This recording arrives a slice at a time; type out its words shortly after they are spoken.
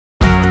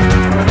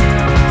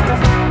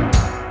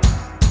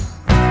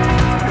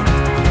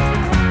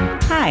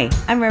Hi,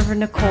 I'm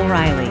Reverend Nicole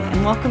Riley,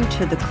 and welcome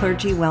to the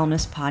Clergy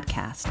Wellness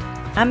Podcast.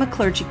 I'm a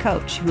clergy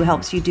coach who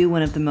helps you do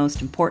one of the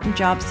most important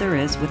jobs there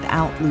is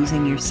without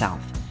losing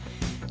yourself.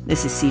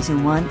 This is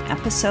Season 1,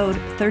 Episode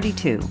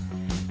 32,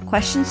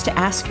 Questions to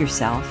Ask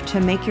Yourself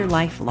to Make Your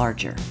Life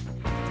Larger.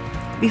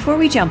 Before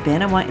we jump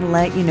in, I want to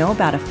let you know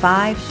about a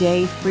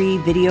 5-day free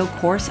video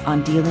course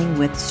on dealing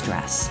with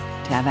stress.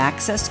 To have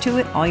access to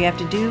it, all you have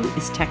to do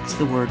is text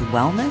the word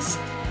wellness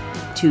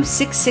to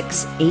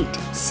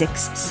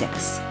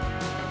 66866.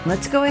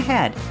 Let's go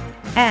ahead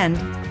and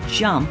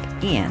jump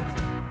in.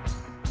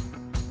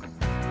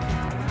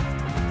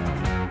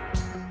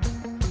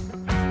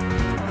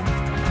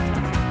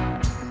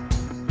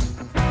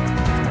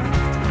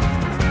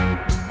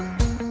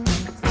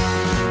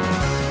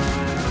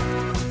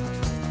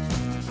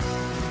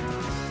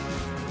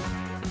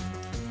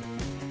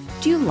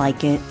 Do you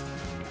like it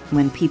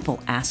when people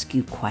ask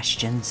you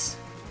questions?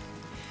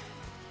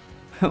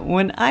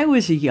 When I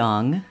was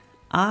young,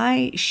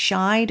 I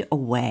shied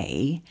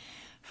away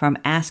from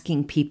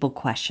asking people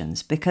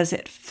questions because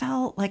it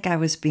felt like I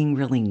was being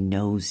really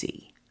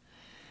nosy.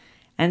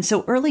 And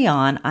so early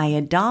on, I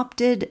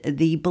adopted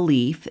the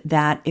belief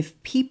that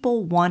if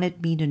people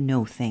wanted me to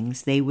know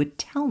things, they would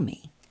tell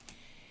me.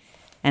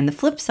 And the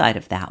flip side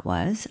of that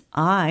was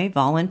I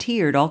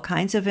volunteered all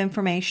kinds of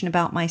information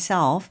about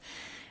myself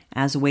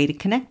as a way to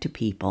connect to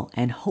people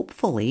and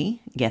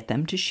hopefully get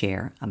them to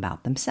share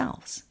about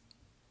themselves.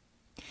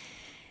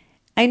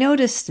 I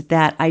noticed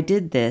that I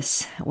did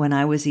this when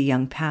I was a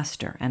young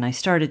pastor, and I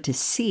started to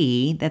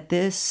see that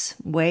this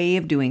way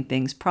of doing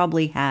things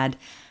probably had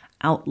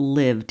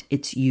outlived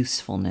its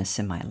usefulness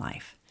in my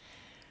life.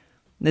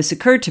 This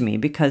occurred to me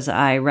because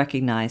I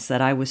recognized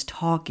that I was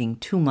talking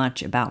too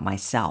much about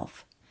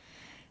myself,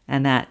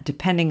 and that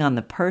depending on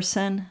the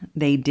person,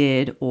 they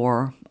did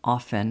or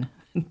often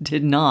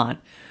did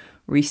not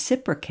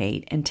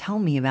reciprocate and tell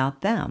me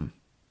about them.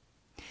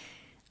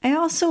 I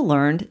also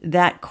learned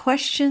that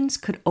questions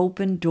could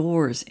open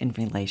doors in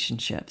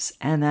relationships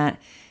and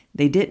that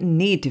they didn't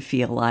need to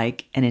feel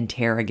like an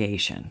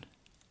interrogation.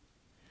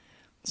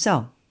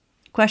 So,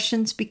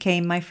 questions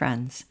became my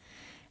friends,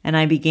 and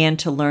I began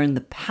to learn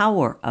the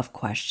power of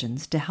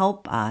questions to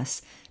help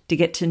us to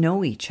get to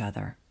know each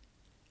other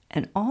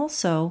and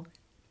also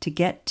to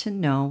get to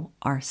know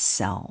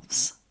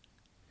ourselves.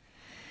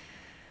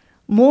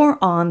 More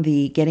on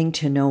the getting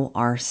to know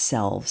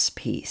ourselves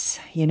piece.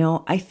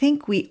 I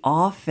think we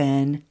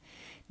often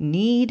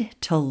need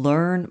to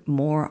learn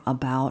more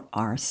about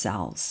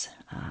ourselves.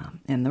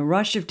 In the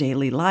rush of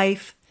daily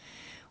life,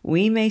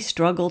 we may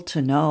struggle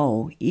to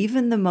know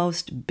even the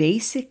most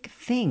basic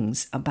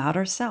things about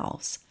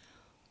ourselves.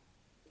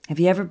 Have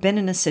you ever been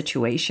in a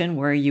situation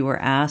where you were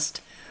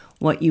asked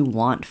what you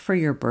want for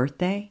your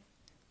birthday?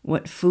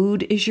 What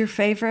food is your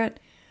favorite?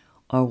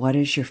 Or what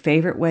is your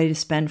favorite way to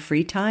spend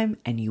free time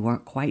and you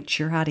weren't quite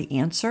sure how to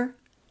answer?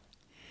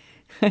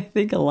 I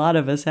think a lot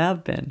of us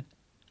have been.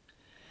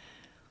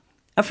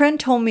 A friend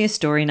told me a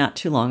story not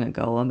too long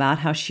ago about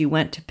how she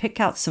went to pick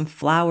out some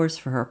flowers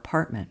for her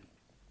apartment.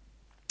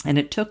 And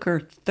it took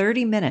her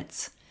 30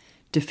 minutes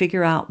to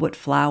figure out what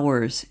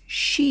flowers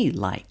she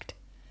liked.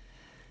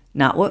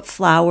 Not what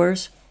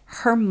flowers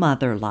her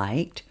mother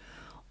liked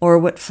or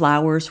what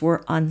flowers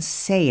were on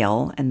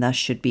sale and thus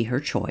should be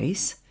her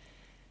choice.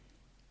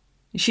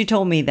 She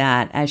told me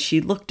that as she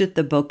looked at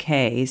the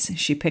bouquets,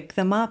 she picked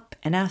them up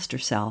and asked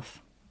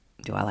herself,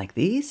 do I like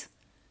these?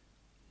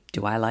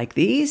 Do I like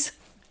these?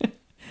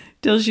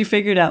 Till she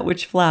figured out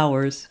which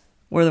flowers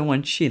were the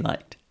ones she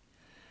liked.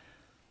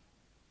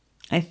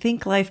 I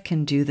think life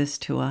can do this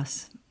to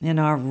us. In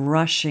our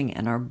rushing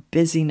and our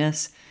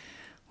busyness,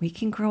 we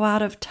can grow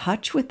out of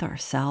touch with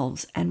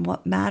ourselves and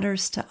what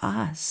matters to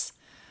us,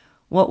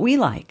 what we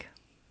like,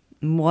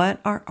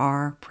 what are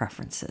our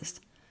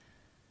preferences.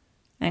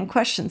 And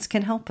questions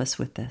can help us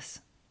with this.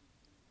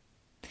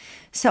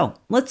 So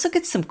let's look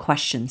at some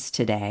questions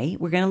today.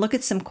 We're going to look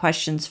at some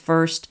questions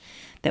first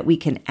that we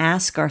can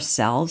ask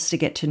ourselves to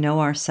get to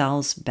know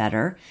ourselves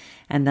better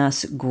and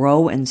thus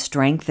grow and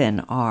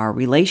strengthen our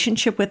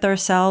relationship with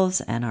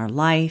ourselves and our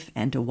life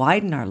and to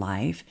widen our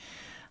life.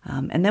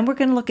 And then we're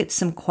going to look at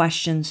some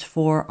questions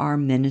for our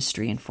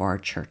ministry and for our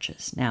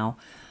churches. Now,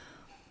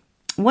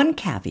 one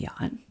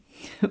caveat.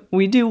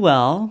 We do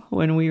well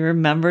when we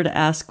remember to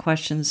ask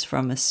questions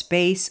from a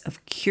space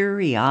of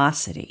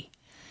curiosity,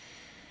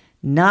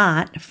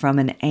 not from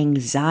an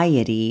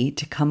anxiety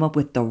to come up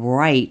with the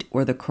right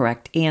or the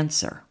correct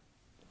answer.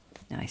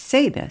 Now, I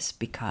say this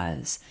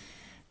because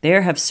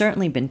there have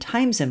certainly been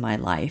times in my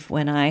life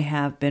when I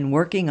have been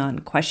working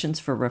on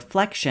questions for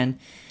reflection,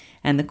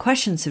 and the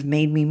questions have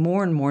made me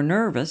more and more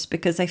nervous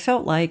because I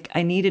felt like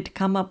I needed to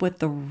come up with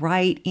the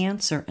right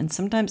answer, and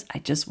sometimes I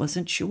just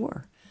wasn't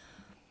sure.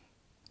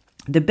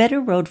 The better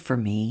road for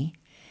me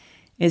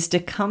is to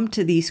come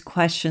to these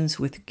questions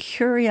with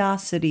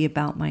curiosity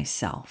about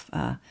myself,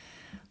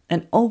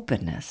 an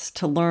openness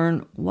to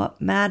learn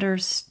what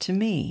matters to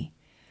me,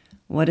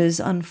 what is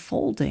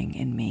unfolding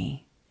in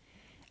me,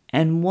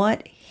 and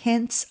what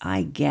hints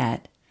I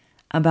get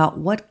about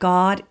what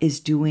God is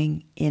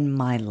doing in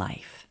my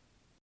life.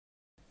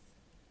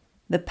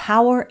 The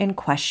power in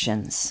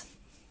questions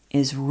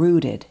is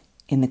rooted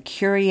in the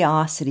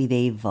curiosity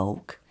they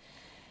evoke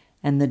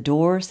and the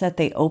doors that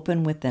they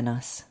open within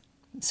us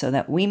so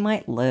that we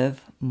might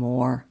live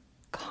more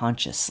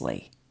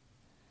consciously.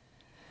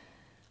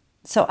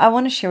 So I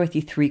want to share with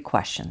you 3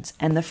 questions.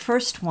 And the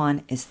first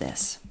one is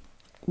this: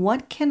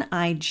 what can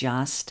I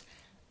just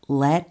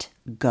let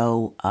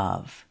go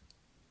of?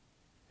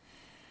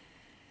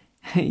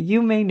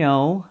 You may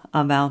know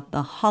about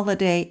the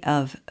holiday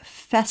of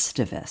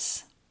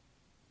Festivus.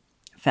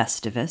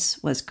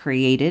 Festivus was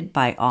created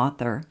by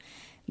author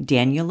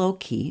Daniel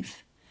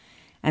O'Keefe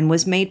and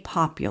was made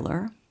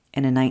popular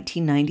in a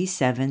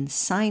 1997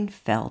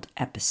 Seinfeld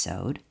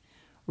episode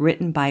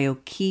written by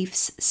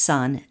O'Keefe's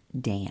son,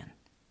 Dan.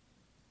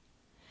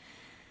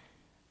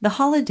 The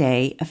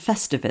holiday of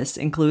Festivus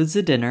includes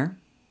a dinner,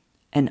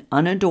 an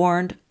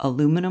unadorned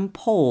aluminum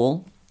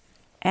pole,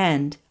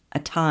 and a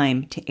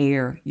time to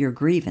air your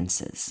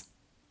grievances.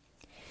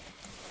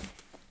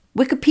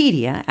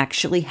 Wikipedia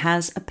actually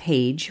has a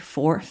page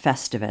for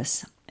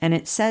Festivus, and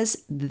it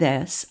says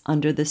this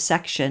under the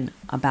section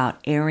about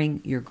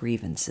airing your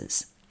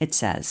grievances. It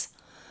says,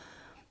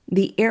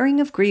 "The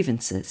airing of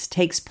grievances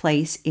takes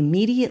place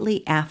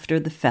immediately after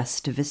the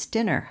Festivus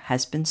dinner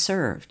has been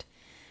served."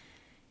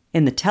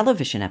 In the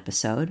television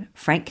episode,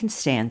 Frank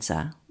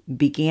Costanza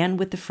began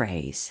with the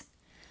phrase,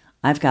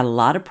 "I've got a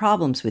lot of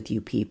problems with you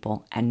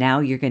people, and now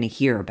you're going to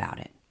hear about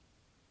it."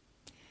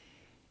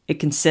 It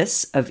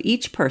consists of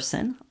each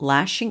person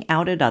lashing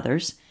out at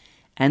others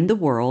and the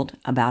world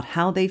about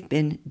how they've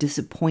been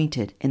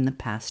disappointed in the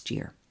past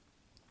year.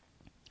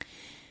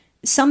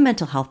 Some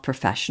mental health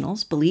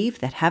professionals believe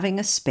that having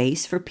a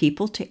space for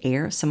people to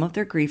air some of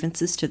their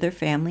grievances to their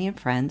family and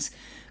friends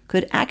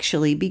could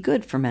actually be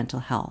good for mental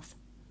health,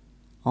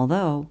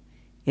 although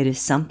it is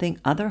something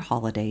other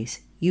holidays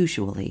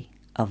usually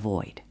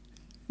avoid.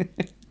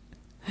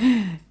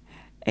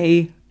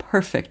 A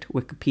perfect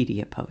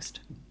Wikipedia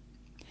post.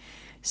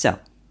 So,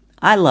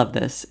 I love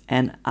this,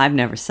 and I've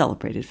never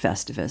celebrated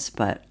Festivus,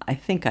 but I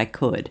think I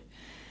could,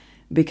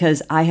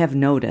 because I have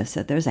noticed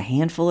that there's a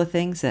handful of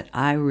things that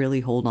I really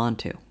hold on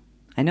to.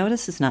 I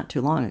noticed this not too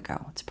long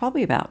ago. It's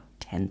probably about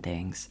 10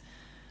 things.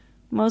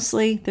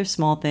 Mostly, they're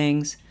small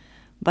things,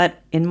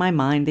 but in my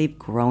mind, they've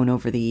grown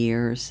over the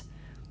years.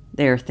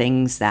 They're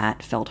things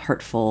that felt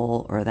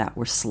hurtful or that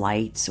were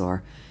slights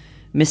or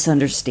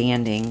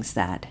misunderstandings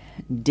that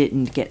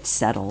didn't get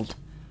settled.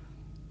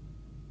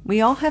 We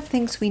all have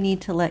things we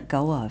need to let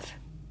go of.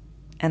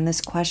 And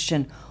this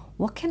question,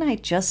 what can I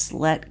just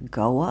let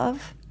go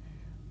of?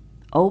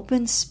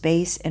 Open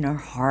space in our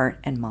heart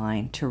and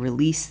mind to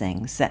release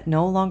things that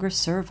no longer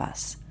serve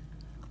us.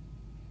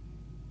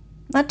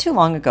 Not too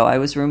long ago, I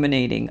was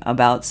ruminating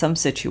about some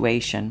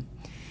situation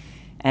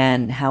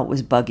and how it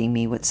was bugging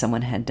me what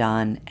someone had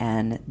done.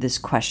 And this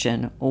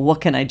question, well,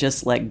 what can I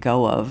just let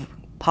go of,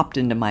 popped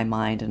into my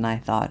mind. And I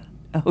thought,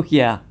 oh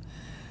yeah,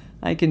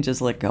 I can just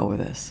let go of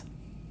this.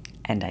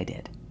 And I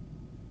did.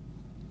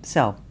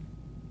 So,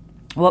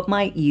 what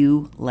might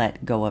you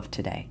let go of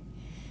today?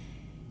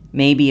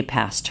 Maybe a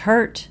past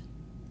hurt,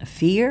 a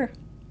fear,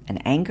 an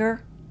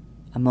anger,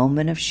 a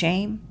moment of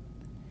shame.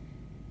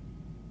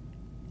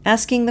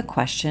 Asking the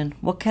question,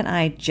 what can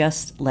I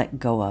just let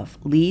go of,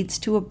 leads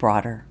to a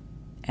broader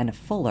and a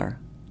fuller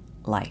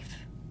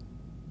life.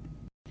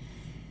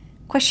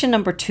 Question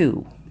number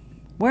 2.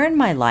 Where in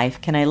my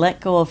life can I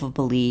let go of a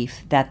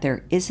belief that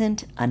there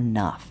isn't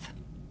enough?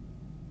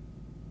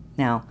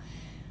 Now,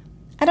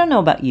 I don't know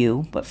about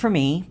you, but for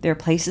me, there are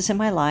places in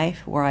my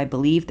life where I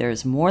believe there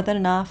is more than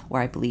enough,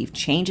 where I believe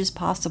change is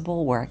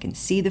possible, where I can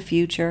see the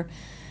future.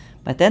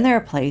 But then there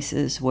are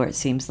places where it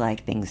seems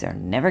like things are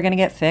never going to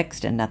get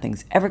fixed and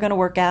nothing's ever going to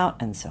work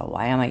out, and so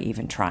why am I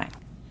even trying?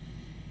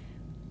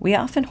 We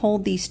often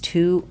hold these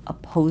two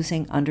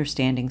opposing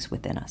understandings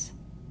within us.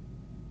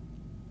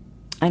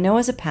 I know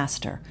as a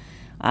pastor,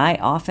 I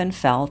often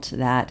felt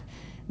that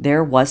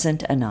there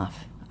wasn't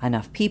enough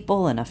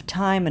people, enough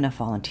time, enough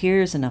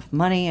volunteers, enough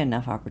money,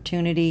 enough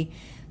opportunity.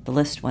 The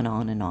list went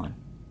on and on.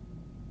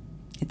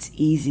 It's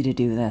easy to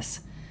do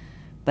this,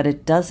 but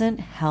it doesn't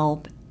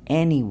help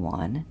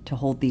anyone to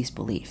hold these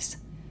beliefs.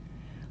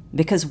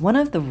 Because one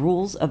of the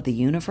rules of the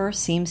universe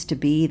seems to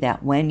be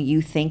that when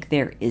you think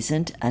there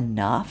isn't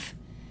enough,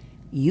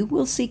 you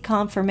will see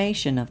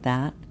confirmation of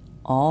that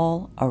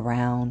all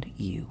around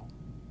you.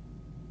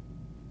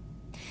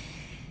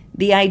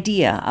 The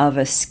idea of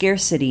a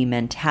scarcity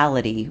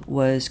mentality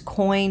was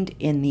coined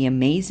in the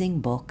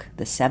amazing book,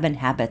 The 7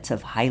 Habits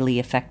of Highly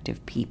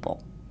Effective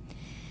People.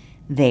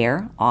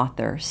 There,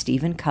 author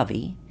Stephen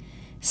Covey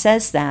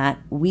says that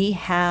we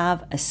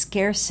have a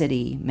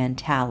scarcity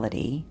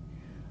mentality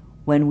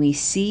when we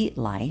see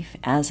life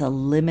as a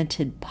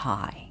limited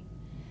pie.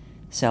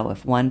 So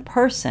if one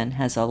person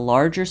has a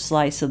larger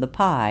slice of the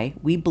pie,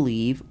 we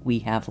believe we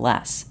have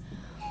less.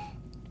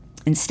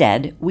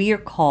 Instead, we are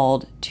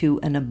called to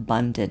an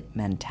abundant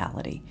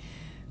mentality,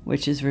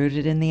 which is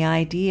rooted in the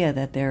idea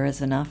that there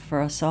is enough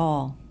for us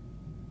all.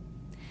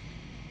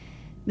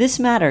 This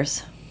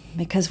matters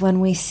because when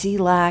we see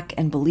lack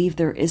and believe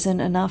there isn't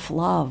enough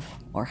love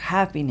or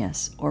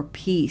happiness or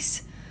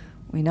peace,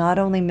 we not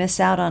only miss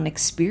out on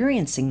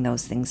experiencing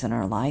those things in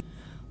our life,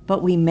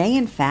 but we may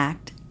in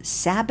fact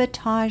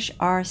sabotage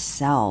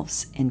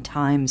ourselves in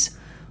times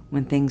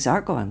when things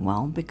are going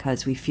well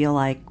because we feel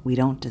like we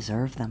don't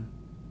deserve them.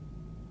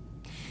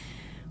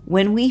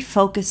 When we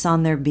focus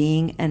on there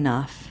being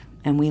enough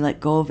and we let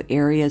go of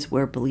areas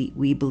where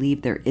we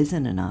believe there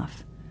isn't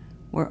enough,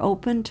 we're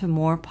open to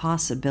more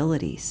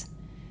possibilities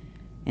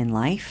in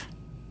life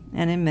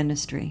and in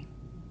ministry.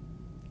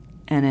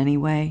 And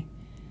anyway,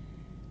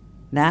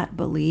 that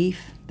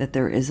belief that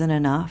there isn't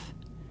enough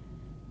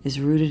is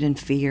rooted in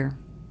fear,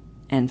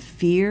 and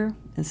fear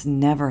is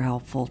never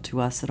helpful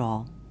to us at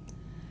all.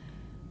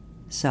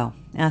 So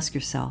ask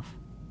yourself,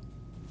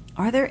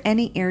 are there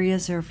any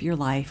areas of your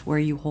life where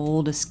you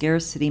hold a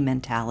scarcity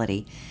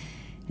mentality,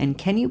 and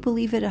can you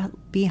believe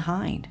it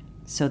behind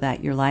so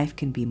that your life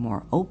can be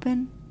more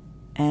open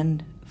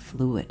and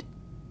fluid?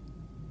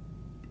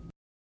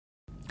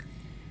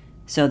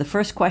 So the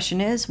first question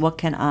is, what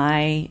can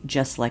I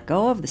just let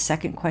go of? The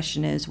second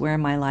question is, where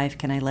in my life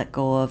can I let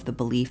go of the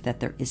belief that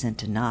there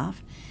isn't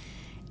enough?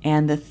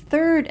 And the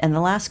third and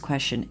the last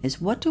question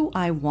is, what do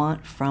I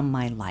want from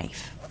my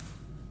life?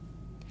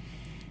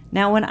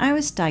 Now, when I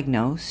was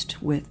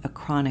diagnosed with a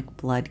chronic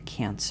blood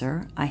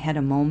cancer, I had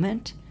a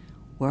moment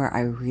where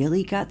I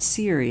really got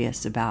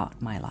serious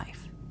about my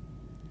life.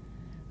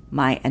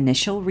 My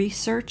initial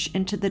research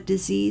into the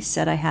disease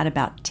said I had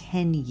about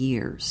 10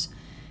 years,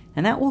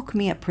 and that woke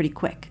me up pretty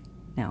quick.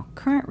 Now,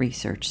 current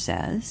research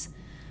says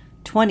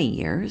 20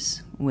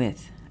 years,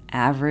 with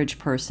average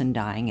person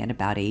dying at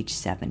about age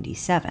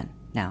 77.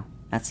 Now,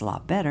 that's a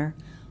lot better,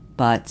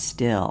 but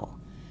still,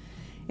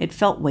 it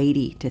felt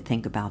weighty to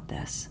think about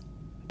this.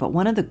 But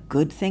one of the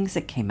good things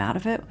that came out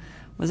of it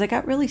was I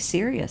got really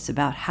serious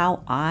about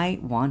how I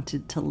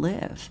wanted to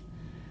live.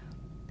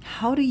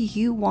 How do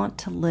you want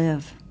to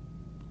live?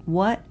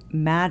 What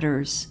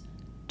matters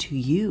to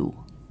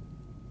you?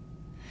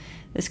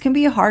 This can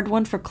be a hard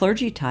one for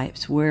clergy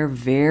types. We're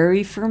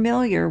very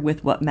familiar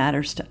with what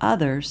matters to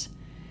others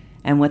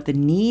and what the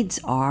needs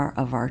are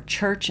of our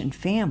church and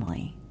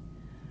family,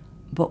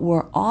 but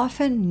we're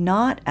often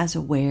not as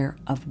aware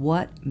of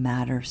what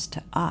matters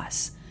to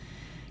us.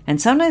 And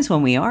sometimes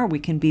when we are, we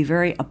can be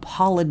very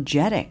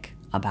apologetic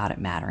about it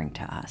mattering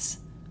to us.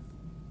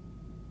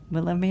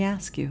 But let me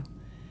ask you,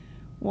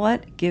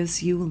 what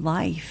gives you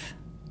life?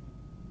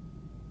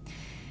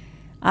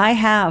 I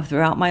have,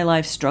 throughout my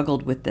life,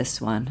 struggled with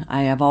this one.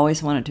 I have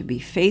always wanted to be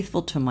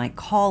faithful to my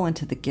call and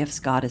to the gifts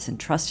God has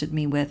entrusted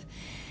me with.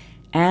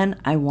 And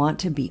I want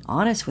to be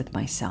honest with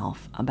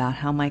myself about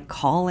how my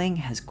calling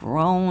has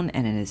grown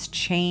and it has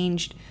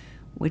changed,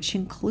 which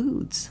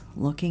includes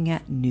looking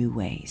at new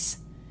ways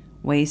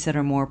that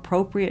are more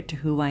appropriate to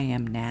who I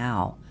am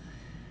now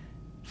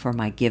for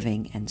my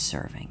giving and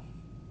serving.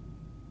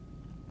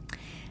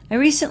 I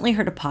recently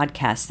heard a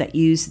podcast that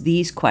used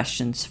these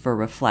questions for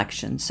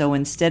reflection. So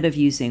instead of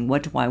using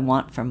what do I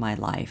want from my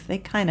life, they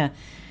kind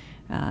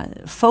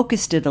of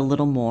focused it a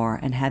little more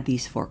and had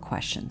these 4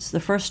 questions.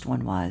 The first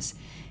one was,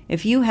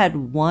 if you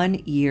had 1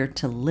 year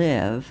to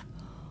live,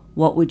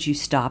 what would you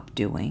stop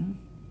doing?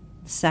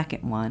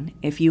 Second one,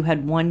 if you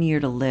had 1 year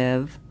to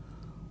live,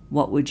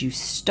 what would you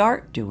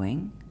start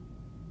doing?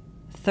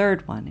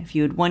 Third one, if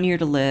you had 1 year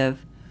to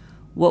live,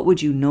 what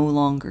would you no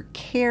longer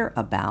care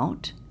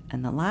about?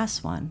 And the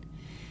last one,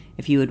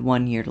 if you had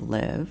 1 year to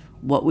live,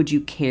 what would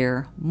you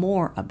care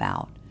more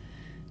about?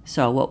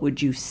 So what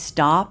would you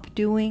stop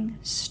doing,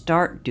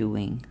 start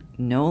doing,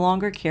 no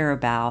longer care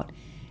about,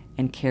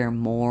 and care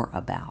more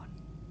about?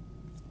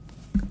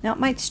 Now, it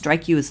might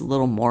strike you as a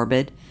little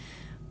morbid,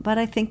 but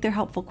I think they're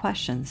helpful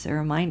questions. They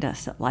remind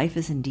us that life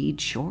is indeed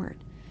short.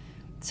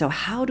 So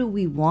how do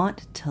we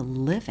want to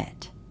live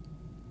it?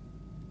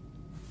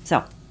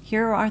 So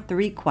here are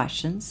 3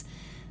 questions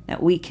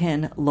that we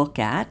can look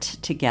at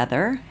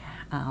together.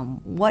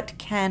 What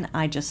can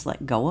I just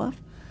let go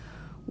of?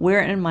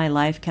 Where in my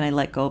life can I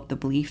let go of the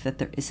belief that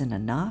there isn't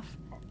enough?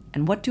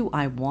 And what do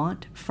I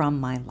want from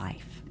my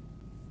life?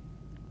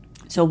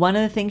 So one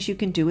of the things you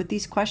can do with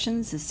these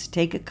questions is to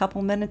take a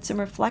couple minutes and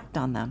reflect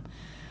on them.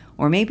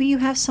 Or maybe you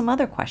have some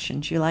other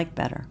questions you like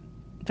better.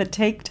 But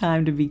take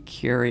time to be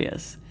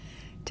curious,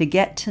 to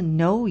get to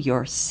know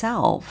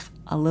yourself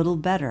a little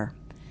better.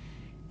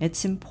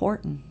 It's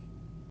important.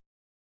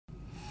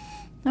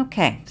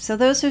 Okay, so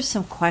those are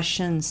some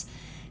questions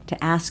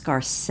to ask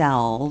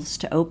ourselves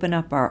to open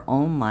up our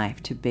own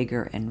life to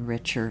bigger and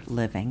richer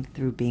living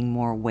through being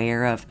more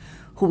aware of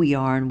who we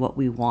are and what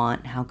we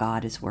want, how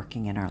God is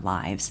working in our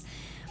lives.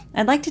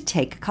 I'd like to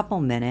take a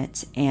couple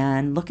minutes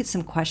and look at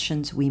some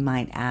questions we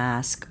might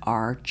ask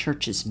our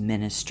church's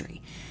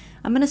ministry.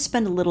 I'm going to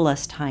spend a little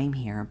less time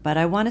here, but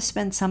I want to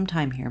spend some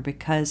time here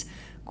because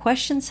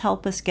questions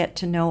help us get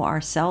to know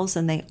ourselves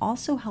and they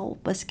also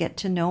help us get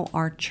to know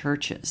our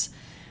churches.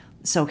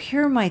 So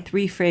here are my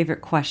 3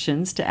 favorite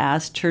questions to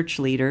ask church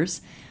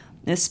leaders,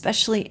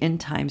 especially in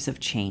times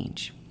of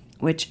change,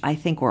 which I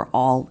think we're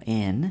all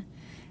in.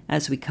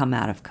 as we come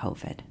out of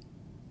COVID?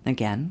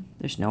 Again,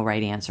 there's no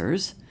right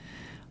answers,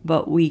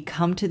 but we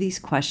come to these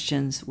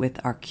questions with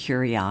our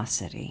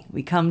curiosity.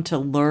 We come to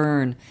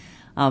learn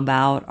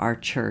about our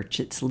church,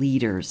 its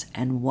leaders,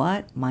 and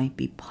what might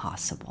be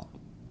possible.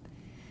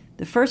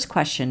 The first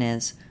question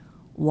is,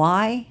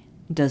 why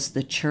does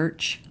the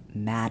church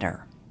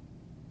matter?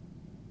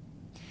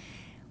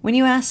 When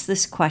you ask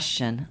this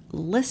question,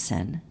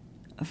 listen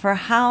for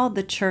how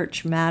the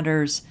church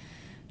matters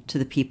to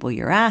the people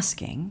you're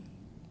asking,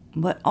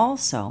 but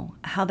also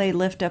how they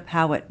lift up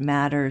how it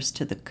matters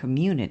to the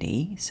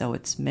community, so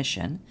its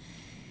mission,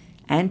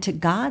 and to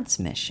God's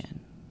mission,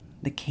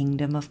 the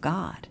kingdom of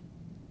God.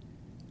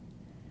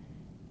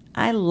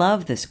 I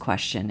love this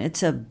question.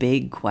 It's a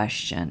big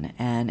question,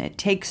 and it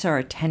takes our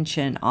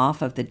attention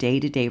off of the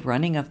day-to-day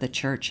running of the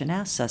church and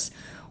asks us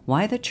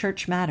why the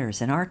church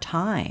matters in our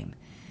time,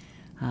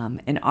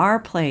 in our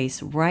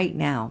place right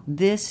now,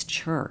 this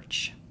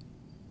church.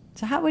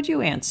 So how would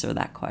you answer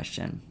that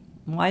question?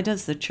 Why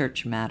does the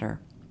church matter?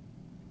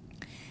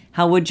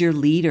 How would your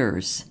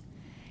leaders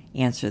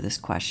answer this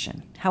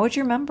question? How would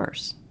your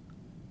members?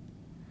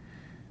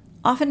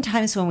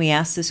 Oftentimes when we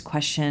ask this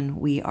question,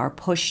 we are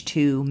pushed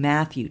to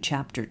Matthew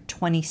chapter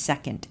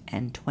 22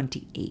 and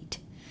 28,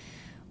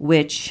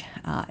 which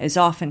is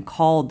often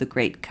called the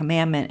Great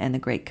Commandment and the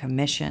Great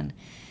Commission.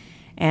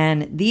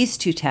 And these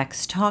two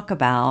texts talk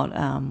about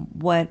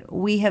what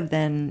we have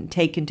then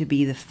taken to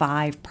be the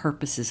 5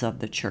 purposes of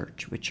the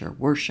church, which are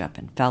worship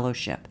and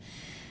fellowship,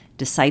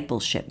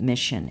 discipleship,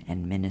 mission,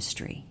 and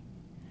ministry.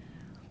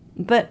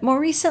 But more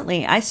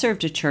recently, I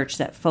served a church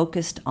that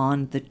focused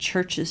on the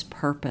church's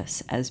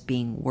purpose as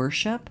being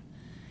worship,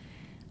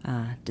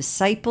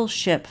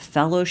 discipleship,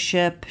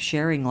 fellowship,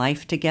 sharing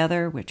life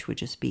together, which would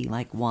just be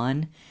like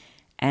one,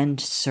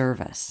 and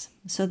service.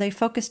 So they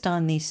focused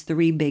on these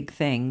 3 big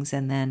things,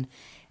 and then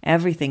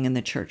everything in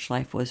the church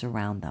life was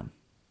around them.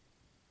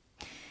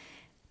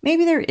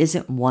 Maybe there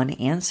isn't one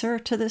answer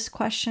to this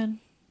question,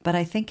 but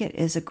I think it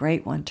is a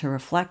great one to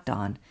reflect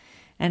on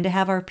and to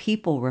have our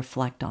people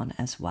reflect on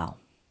as well.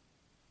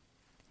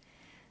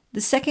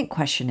 The second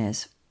question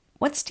is,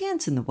 what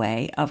stands in the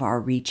way of our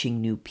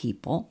reaching new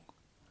people?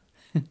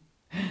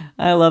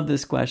 I love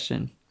this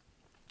question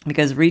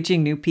because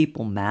reaching new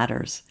people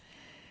matters.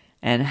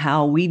 And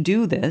how we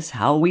do this,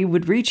 how we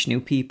would reach new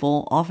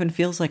people, often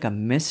feels like a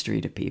mystery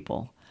to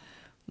people.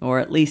 Or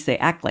at least they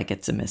act like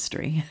it's a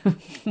mystery.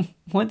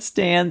 What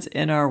stands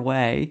in our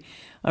way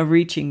of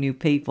reaching new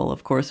people,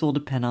 of course, will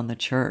depend on the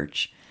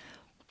church.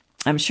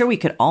 I'm sure we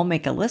could all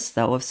make a list,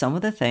 though, of some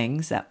of the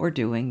things that we're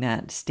doing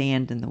that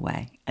stand in the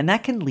way. And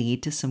that can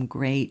lead to some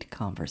great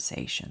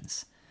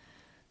conversations.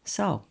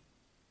 So,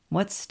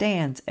 what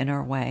stands in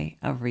our way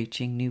of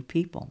reaching new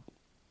people?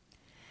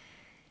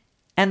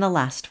 And the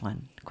last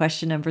one,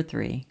 question number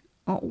 3.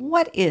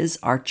 What is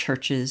our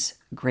church's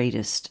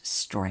greatest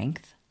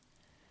strength?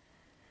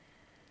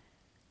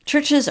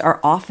 Churches are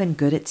often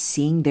good at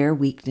seeing their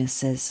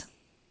weaknesses.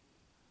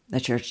 The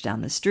church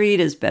down the street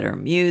has better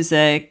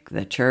music.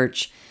 The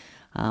church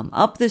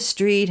up the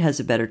street has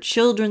a better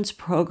children's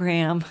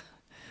program.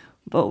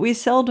 But we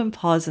seldom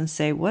pause and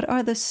say, what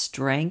are the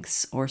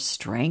strengths or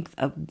strength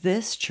of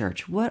this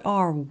church? What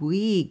are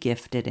we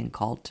gifted and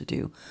called to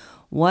do?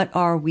 What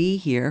are we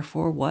here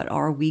for? What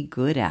are we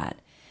good at?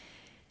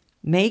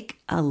 Make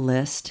a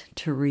list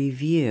to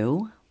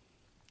review,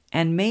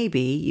 and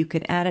maybe you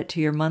could add it to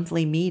your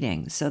monthly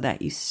meetings so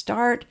that you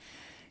start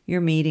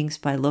your meetings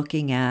by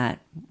looking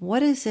at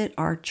what is it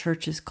our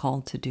church is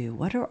called to do?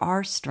 What are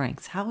our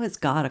strengths? How has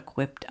God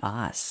equipped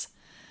us?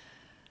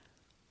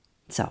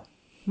 So,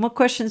 what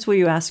questions will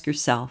you ask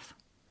yourself?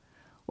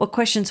 What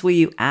questions will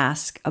you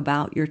ask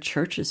about your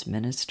church's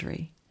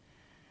ministry?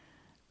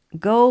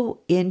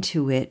 Go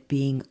into it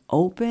being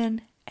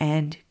open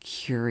and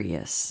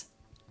curious.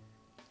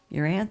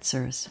 Your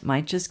answers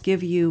might just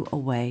give you a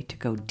way to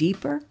go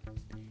deeper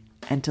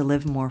and to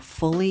live more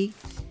fully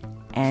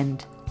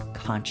and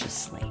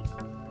consciously.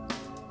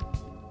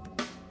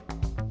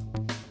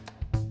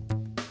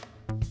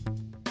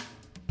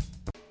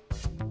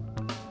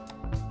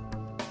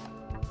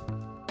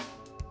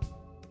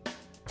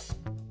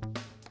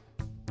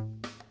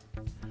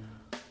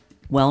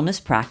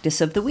 Wellness practice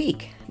of the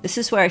week. This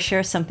is where I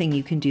share something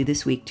you can do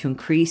this week to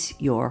increase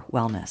your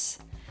wellness.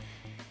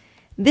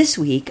 This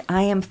week,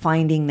 I am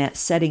finding that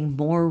setting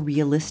more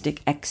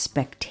realistic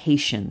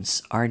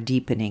expectations are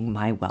deepening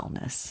my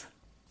wellness.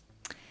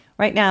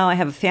 Right now, I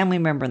have a family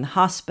member in the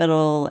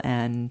hospital,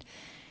 and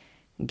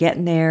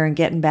getting there and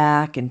getting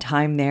back, and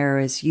time there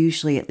is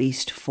usually at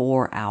least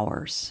 4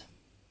 hours.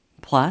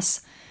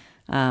 Plus,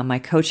 my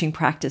coaching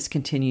practice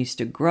continues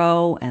to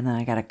grow, and then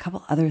I got a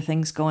couple other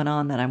things going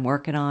on that I'm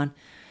working on.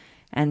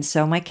 And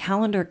so my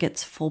calendar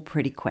gets full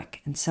pretty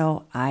quick. And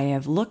so I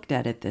have looked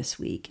at it this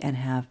week and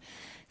have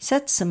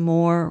set some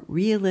more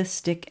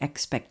realistic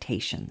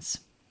expectations.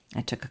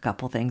 I took a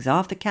couple things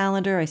off the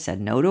calendar. I said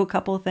no to a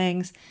couple of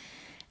things.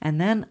 And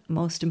then,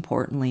 most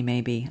importantly,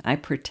 maybe, I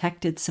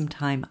protected some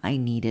time I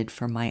needed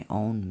for my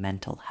own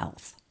mental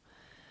health.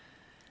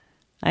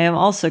 I am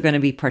also going to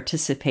be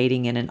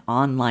participating in an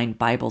online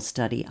Bible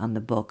study on the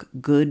book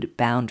Good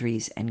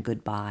Boundaries and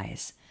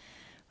Goodbyes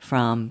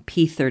from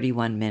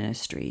P31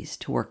 Ministries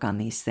to work on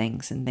these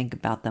things and think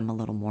about them a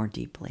little more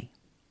deeply.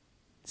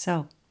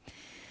 So,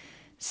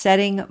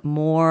 setting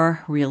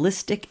more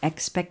realistic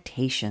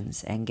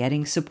expectations and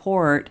getting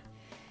support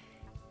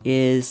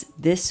is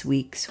this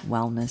week's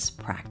wellness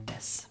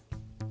practice.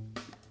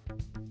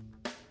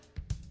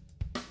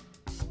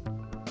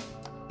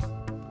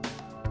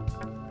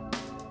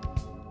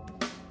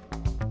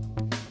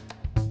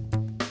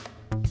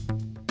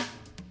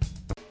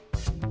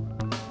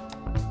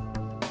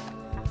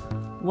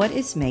 What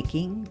is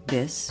making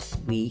this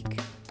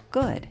week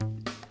good?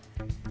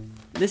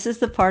 This is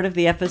the part of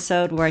the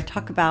episode where I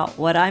talk about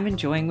what I'm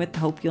enjoying with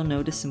hope you'll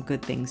notice some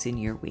good things in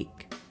your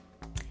week.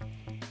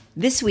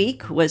 This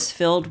week was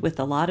filled with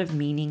a lot of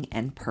meaning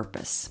and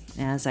purpose.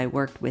 As I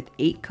worked with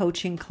 8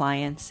 coaching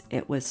clients,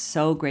 it was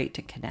so great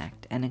to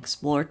connect and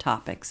explore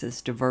topics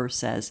as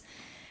diverse as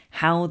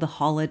how the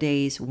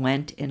holidays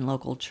went in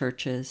local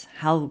churches,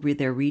 how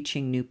they're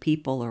reaching new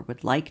people or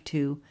would like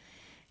to,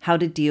 how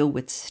to deal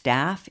with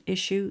staff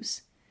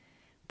issues,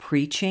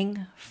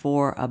 preaching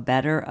for a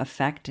better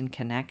effect and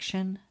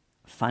connection,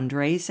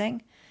 fundraising,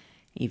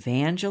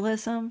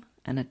 evangelism,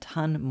 and a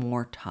ton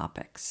more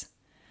topics.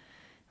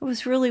 It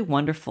was really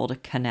wonderful to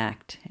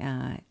connect.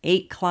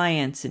 8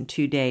 clients in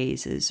 2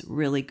 days is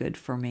really good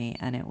for me,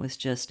 and it was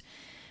just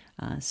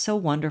so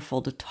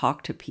wonderful to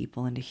talk to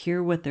people and to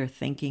hear what they're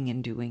thinking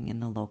and doing in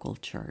the local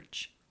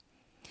church.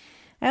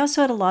 I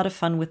also had a lot of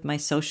fun with my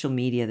social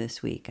media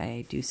this week.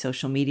 I do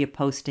social media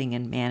posting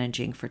and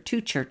managing for 2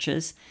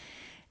 churches,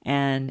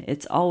 and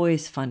it's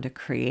always fun to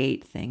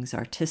create things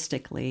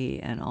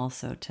artistically and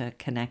also to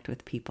connect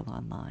with people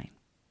online.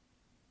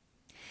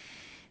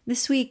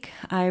 This week,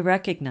 I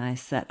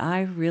recognized that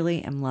I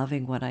really am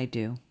loving what I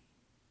do,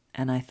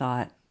 and I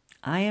thought,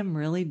 I am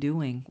really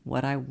doing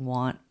what I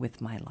want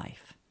with my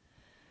life.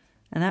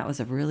 And that was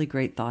a really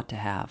great thought to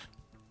have.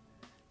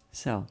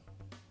 So,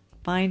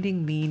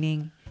 finding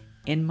meaning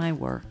in my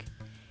work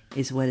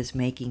is what is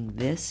making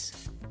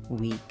this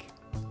week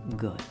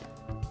good.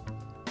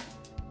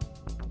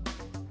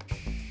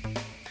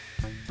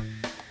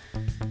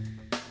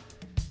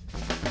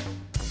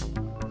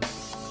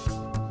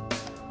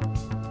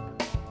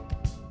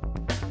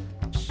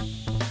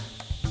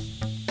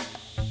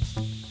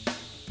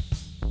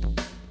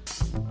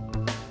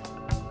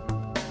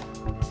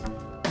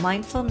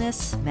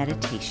 Mindfulness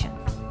meditation.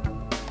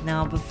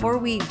 Now, before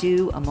we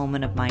do a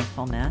moment of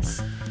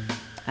mindfulness,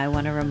 I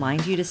want to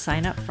remind you to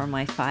sign up for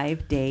my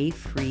 5-day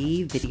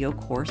free video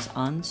course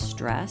on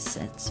stress.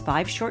 It's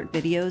 5 short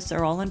videos.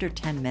 They're all under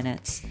 10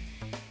 minutes.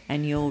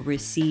 And you'll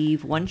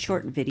receive 1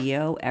 short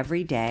video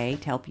every day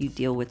to help you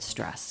deal with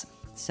stress.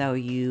 So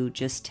you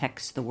just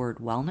text the word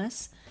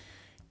wellness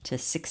to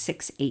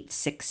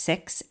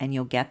 66866 and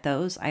you'll get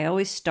those. I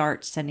always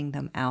start sending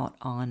them out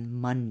on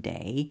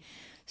Monday.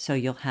 So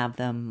you'll have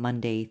them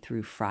Monday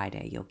through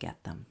Friday. You'll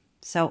get them.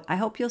 So I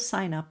hope you'll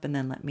sign up and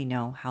then let me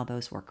know how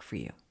those work for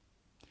you.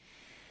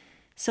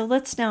 So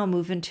let's now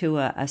move into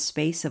a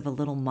space of a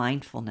little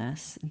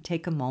mindfulness and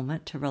take a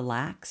moment to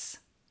relax.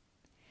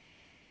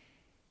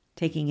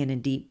 Taking in a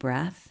deep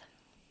breath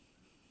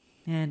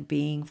and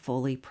being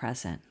fully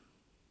present.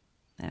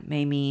 That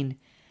may mean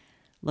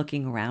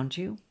looking around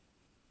you,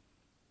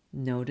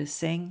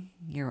 noticing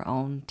your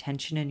own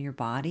tension in your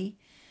body,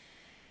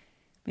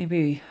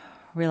 maybe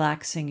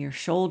relaxing your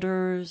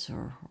shoulders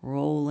or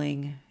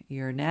rolling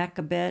your neck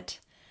a bit,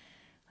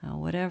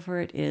 whatever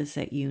it is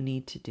that you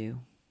need to do.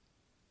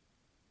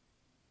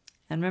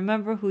 And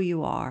remember who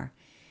you are.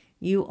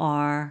 You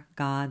are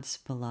God's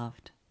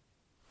beloved.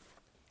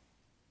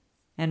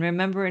 And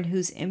remember in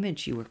whose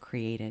image you were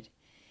created.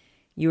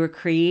 You were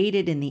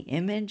created in the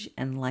image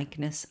and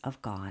likeness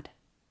of God.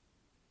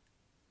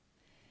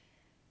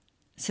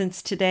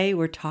 Since today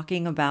we're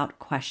talking about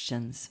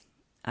questions,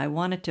 I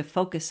wanted to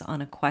focus on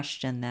a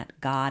question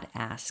that God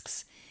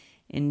asks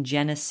in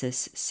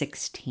Genesis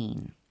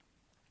 16.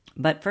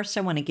 But first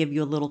I want to give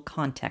you a little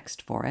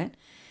context for it.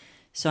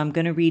 So I'm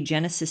going to read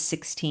Genesis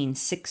 16,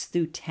 6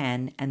 through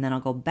 10, and then I'll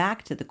go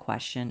back to the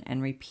question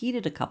and repeat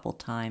it a couple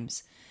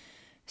times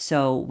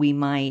so we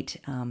might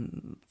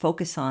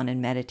focus on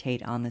and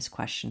meditate on this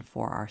question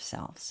for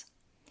ourselves.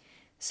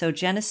 So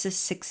Genesis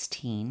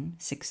 16,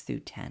 6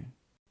 through 10.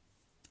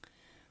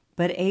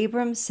 But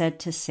Abram said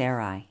to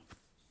Sarai,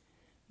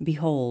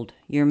 "Behold,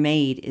 your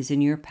maid is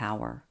in your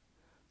power.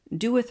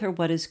 Do with her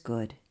what is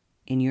good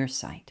in your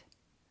sight."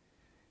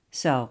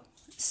 So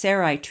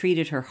Sarai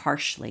treated her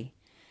harshly,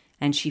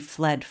 and she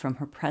fled from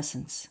her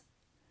presence.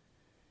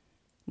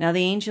 Now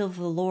the angel of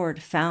the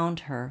Lord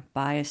found her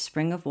by a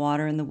spring of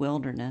water in the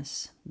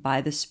wilderness,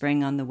 by the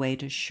spring on the way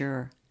to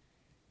Shur.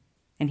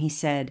 And he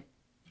said,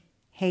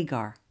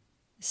 "Hagar,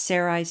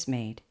 Sarai's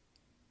maid,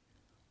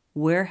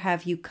 where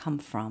have you come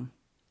from,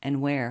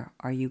 and where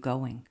are you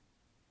going?"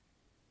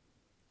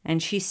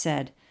 And she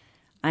said,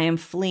 "I am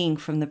fleeing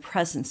from the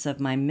presence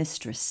of my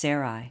mistress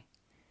Sarai."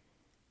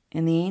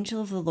 And the angel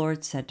of the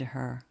Lord said to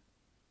her,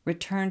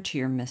 return to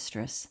your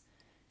mistress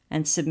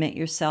and submit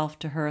yourself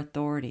to her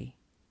authority.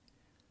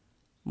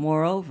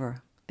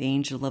 Moreover, the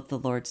angel of the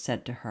Lord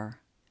said to her,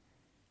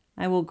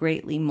 I will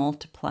greatly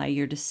multiply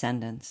your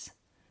descendants,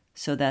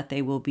 so that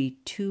they will be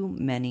too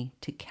many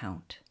to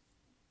count.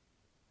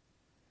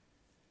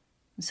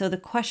 So the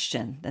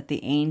question that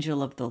the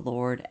angel of the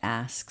Lord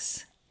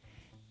asks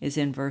is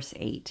in verse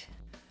 8.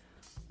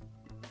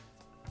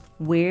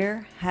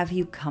 Where have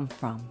you come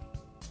from,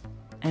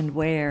 and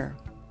where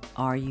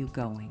are you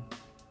going?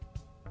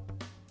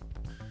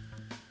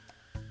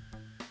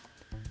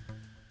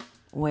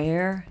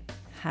 Where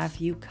have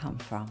you come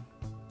from,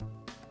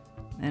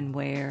 and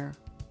where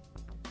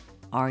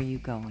are you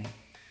going?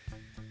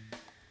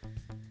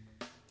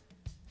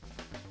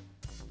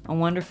 A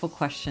wonderful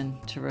question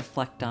to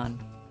reflect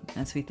on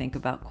as we think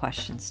about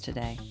questions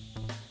today.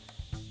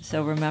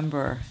 So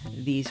remember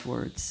these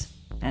words,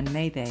 and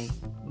may they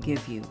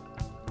give you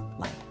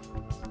life.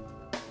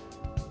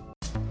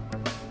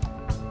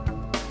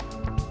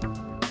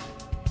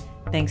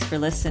 Thanks for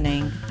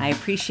listening. I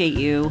appreciate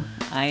you.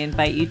 I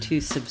invite you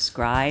to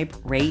subscribe,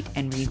 rate,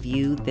 and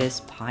review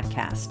this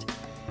podcast.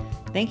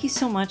 Thank you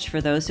so much for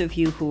those of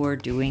you who are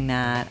doing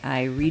that.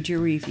 I read your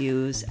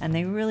reviews and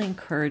they really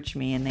encourage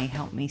me and they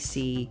help me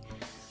see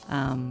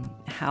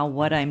how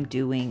what I'm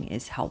doing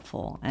is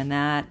helpful. And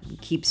that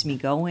keeps me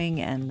going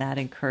and that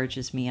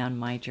encourages me on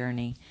my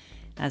journey,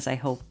 as I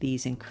hope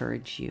these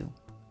encourage you.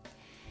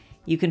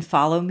 You can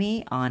follow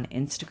me on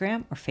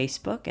Instagram or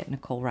Facebook at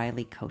Nicole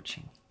Riley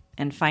Coaching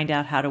and find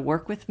out how to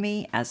work with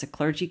me as a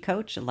clergy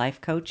coach, a life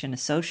coach, and a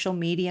social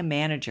media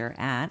manager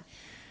at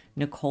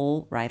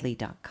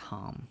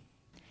NicoleRiley.com.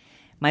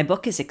 My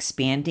book is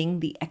Expanding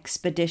the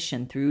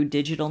Expedition Through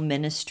Digital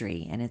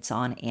Ministry, and it's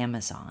on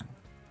Amazon.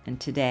 And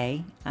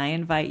today, I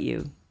invite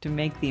you to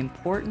make the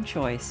important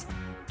choice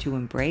to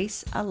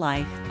embrace a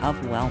life of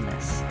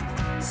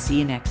wellness. See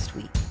you next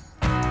week.